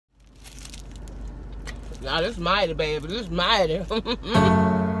Nah, this mighty, baby. This mighty.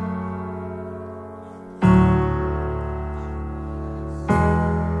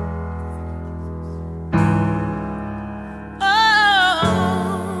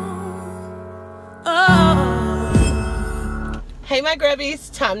 Hey, my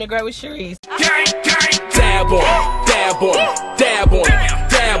grubbies, time to grow with Cherice. Dab on, dab on, dab on,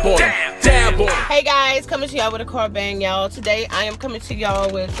 dab on, dab on. Hey guys, coming to y'all with a car bang, y'all. Today I am coming to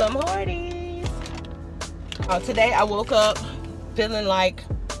y'all with some Hardee's. Today I woke up feeling like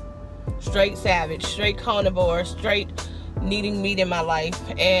straight savage, straight carnivore, straight needing meat in my life,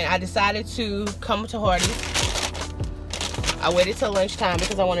 and I decided to come to Hardee's. I waited till lunchtime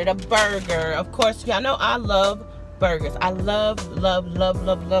because I wanted a burger. Of course, y'all know I love burgers. I love a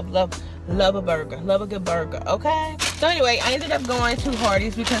burger. Love a good burger, okay? So anyway, I ended up going to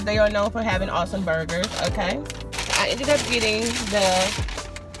Hardee's because they are known for having awesome burgers, okay? I ended up getting the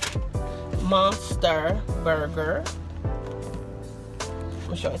Monster Burger. I'm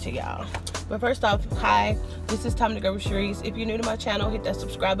gonna show it to y'all. But first off, hi, this is Time to Grow with Cherice. If you're new to my channel, hit that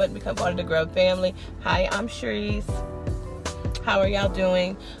subscribe button, become part of the Grub family. Hi, I'm Cherice. How are y'all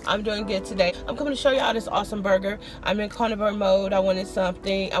doing? I'm doing good today. I'm coming to show y'all this awesome burger. I'm in carnivore mode. I wanted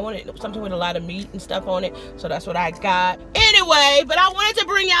something with a lot of meat and stuff on it, so that's what I got. Anyway, but I wanted to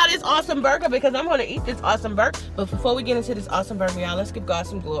bring y'all this awesome burger because I'm gonna eat this awesome burger. But before we get into this awesome burger, y'all, let's give God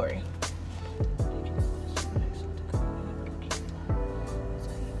some glory.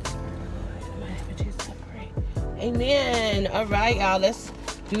 Amen. All right, y'all, let's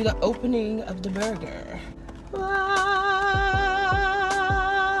do the opening of the burger.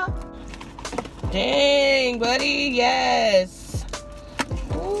 Dang, buddy, yes.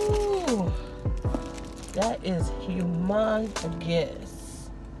 Ooh, that is humongous.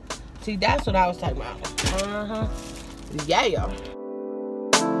 See, that's what I was talking about. Yeah.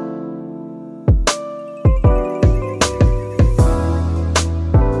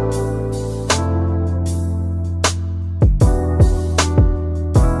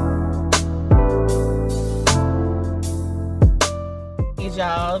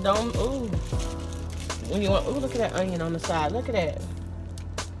 Y'all don't, ooh. When you want, ooh, look at that onion on the side. Look at that.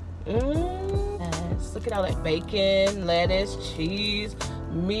 Yes. Look at all that bacon, lettuce, cheese,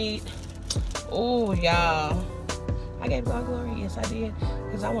 meat. Ooh, y'all. I gave God glory. Yes, I did.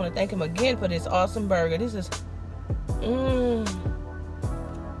 Because I want to thank him again for this awesome burger. This is, I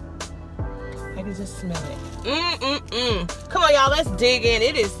can just smell it. Come on, y'all. Let's dig in.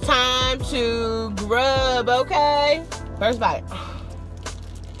 It is time to grub, okay? First bite.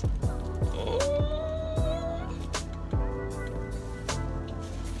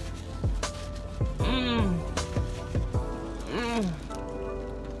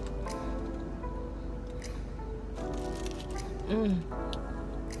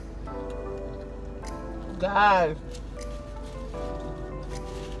 God.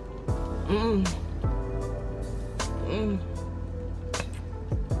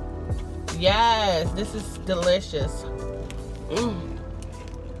 Yes, this is delicious. Oh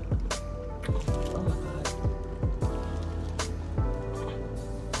my God.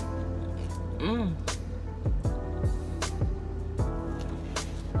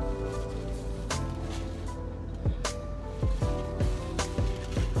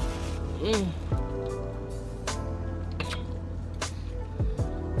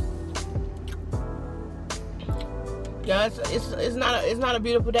 Yeah, it's not a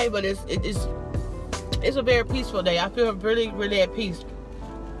beautiful day, but it's a very peaceful day. I feel really at peace,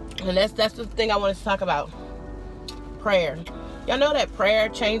 and that's the thing I wanted to talk about. Prayer. Y'all know that prayer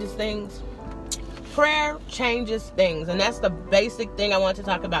changes things. Prayer changes things, and that's the basic thing I want to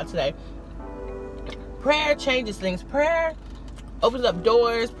talk about today. Prayer changes things. Prayer opens up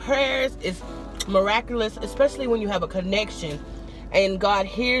doors. Prayers is miraculous, especially when you have a connection and God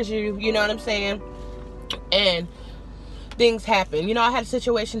hears you, you know what I'm saying? And things happen. You know, I had a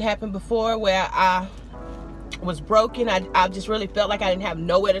situation happen before where I was broken. I just really felt like I didn't have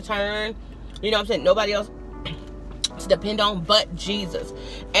nowhere to turn. You know what I'm saying? Nobody else to depend on but Jesus.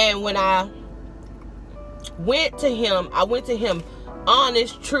 And when I went to him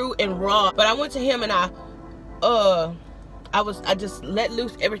honest, true, and raw. But I went to him and I just let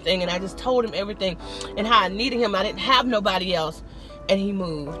loose everything, and I just told him everything and how I needed him. I didn't have nobody else, and he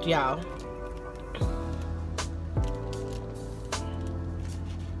moved, y'all.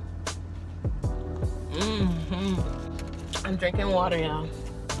 I'm drinking water, y'all.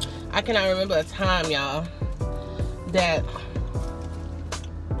 I cannot remember a time, y'all, that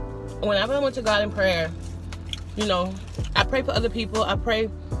whenever I went to God in prayer, you know, I pray for other people. I pray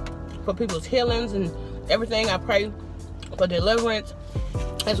for people's healings and everything. I pray for deliverance,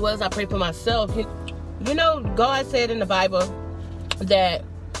 as well as I pray for myself. You know, God said in the Bible that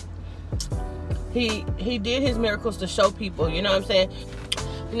he did his miracles to show people, you know what I'm saying?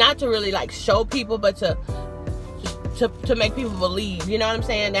 Not to really like show people, but to make people believe, you know what I'm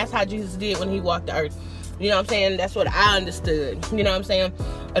saying? That's how Jesus did when he walked the earth. You know what I'm saying? That's what I understood. You know what I'm saying?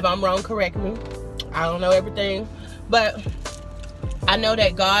 If I'm wrong, correct me. I don't know everything, but I know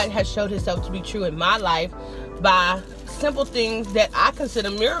that God has showed himself to be true in my life by simple things that I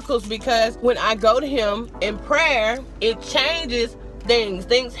consider miracles, because when I go to him in prayer, it changes things.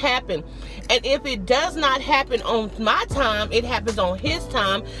 Things happen. And if it does not happen on my time, it happens on his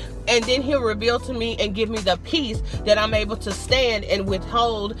time. And then he'll reveal to me and give me the peace that I'm able to stand and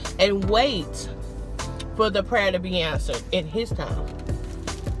withhold and wait for the prayer to be answered in his time.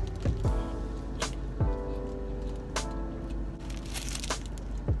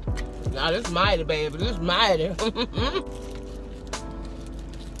 Now this mighty, baby. This mighty.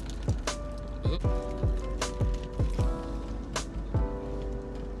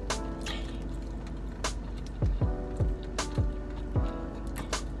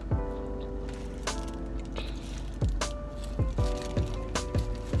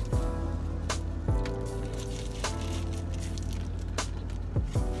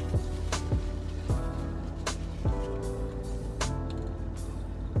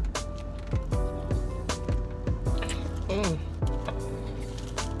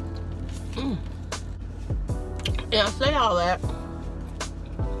 And I say all that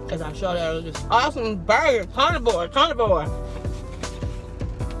as I show that this awesome burger, carnivore.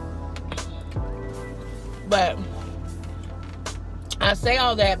 But I say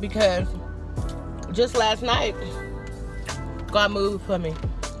all that because just last night, God moved for me.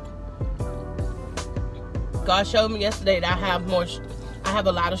 God showed me yesterday that I have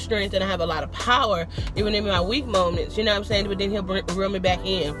a lot of strength and I have a lot of power, even in my weak moments. You know what I'm saying? But then he'll reel me back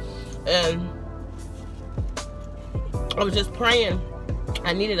in. And I was just praying.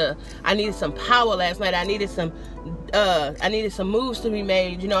 I needed some power last night. I needed some moves to be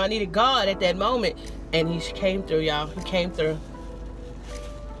made. You know, I needed God at that moment, and he came through, y'all. He came through.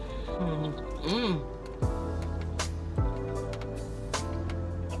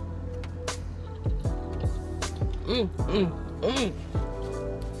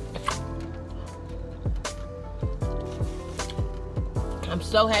 I'm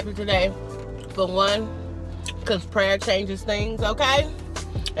so happy today. For one, because prayer changes things, okay?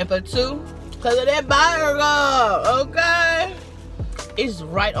 And for two, because of that burger, okay? It's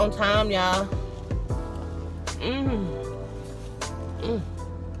right on time, y'all.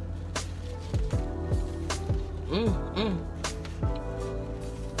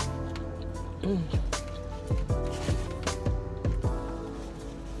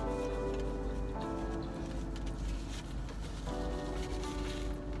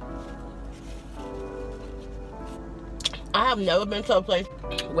 I have never been to a place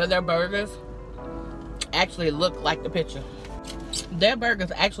where their burgers actually look like the picture. Their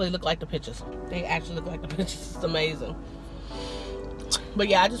burgers actually look like the pictures. They actually look like the pictures. It's amazing. But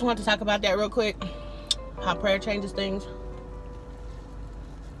yeah, I just wanted to talk about that real quick. How prayer changes things.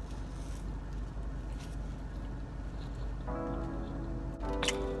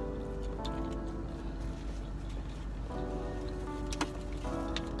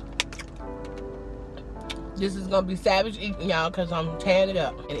 This is gonna be savage eating, y'all, because I'm tearing it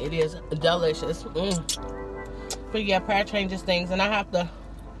up. And it is delicious. But yeah, prayer changes things. And I have to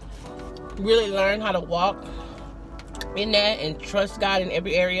really learn how to walk in that and trust God in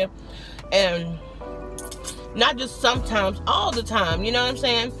every area. And not just sometimes, all the time. You know what I'm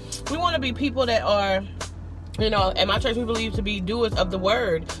saying? We want to be people that are, you know, at my church we believe to be doers of the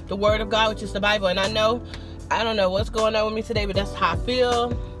word of God, which is the Bible. And I don't know what's going on with me today, but that's how I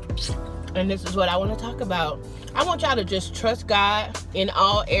feel. And this is what I want to talk about. I want y'all to just trust God in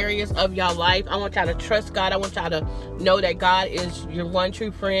all areas of y'all life. I want y'all to trust God. I want y'all to know that God is your one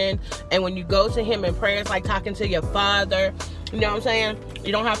true friend. And when you go to him in prayer, it's like talking to your father. You know what I'm saying?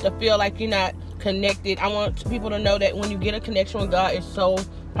 You don't have to feel like you're not connected. I want people to know that when you get a connection with God, it's so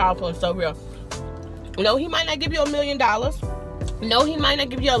powerful and so real. No, he might not give you $1 million. No, he might not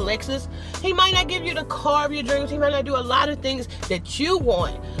give you a Lexus. He might not give you the car of your dreams. He might not do a lot of things that you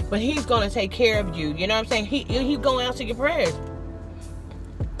want, but he's going to take care of you. You know what I'm saying? He's going to answer your prayers.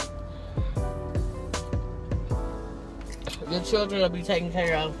 Your children will be taken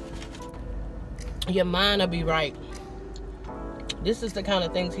care of. Your mind will be right. This is the kind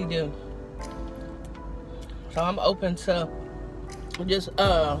of things he do. So I'm open to just,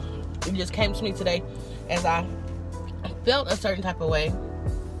 it just came to me today as I felt a certain type of way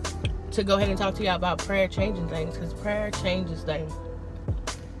to go ahead and talk to y'all about prayer changing things, because prayer changes things.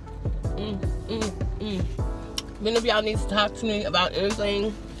 If any of y'all needs to talk to me about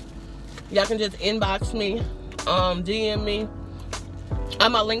anything, y'all can just inbox me, DM me. All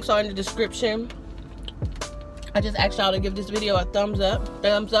my links are in the description. I just ask y'all to give this video a thumbs up.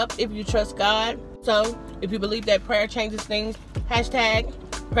 Thumbs up if you trust God. So, if you believe that prayer changes things, hashtag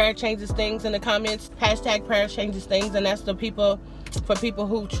prayer changes things in the comments. Hashtag prayer changes things. And that's for people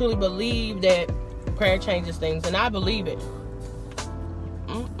who truly believe that prayer changes things. And I believe it.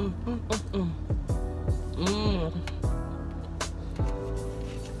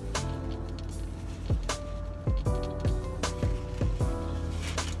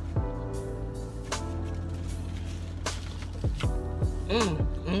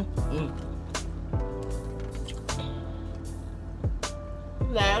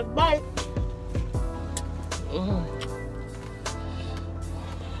 Last bite.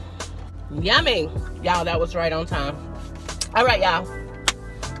 Yummy. Y'all, that was right on time. All right, y'all.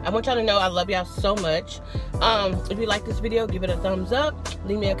 I want y'all to know I love y'all so much. If you like this video, give it a thumbs up.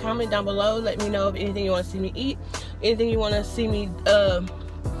 Leave me a comment down below. Let me know if anything you want to see me eat. Anything you want to see me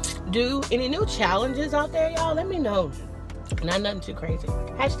do. Any new challenges out there, y'all? Let me know. Not nothing too crazy.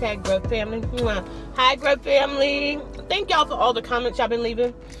 Hashtag Grub family. Hi, Grub family. Thank y'all for all the comments y'all been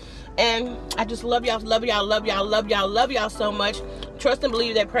leaving. And I just love y'all, love y'all, love y'all, love y'all, love y'all so much. Trust and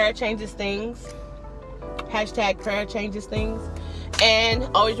believe that prayer changes things. Hashtag prayer changes things. And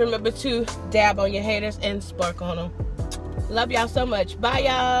always remember to dab on your haters and spark on them. Love y'all so much. Bye,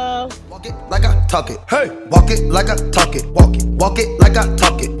 y'all. Walk it like I talk it. Hey, walk it like I talk it. Walk it like I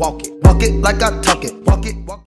talk it. Walk it like I talk it. Walk it.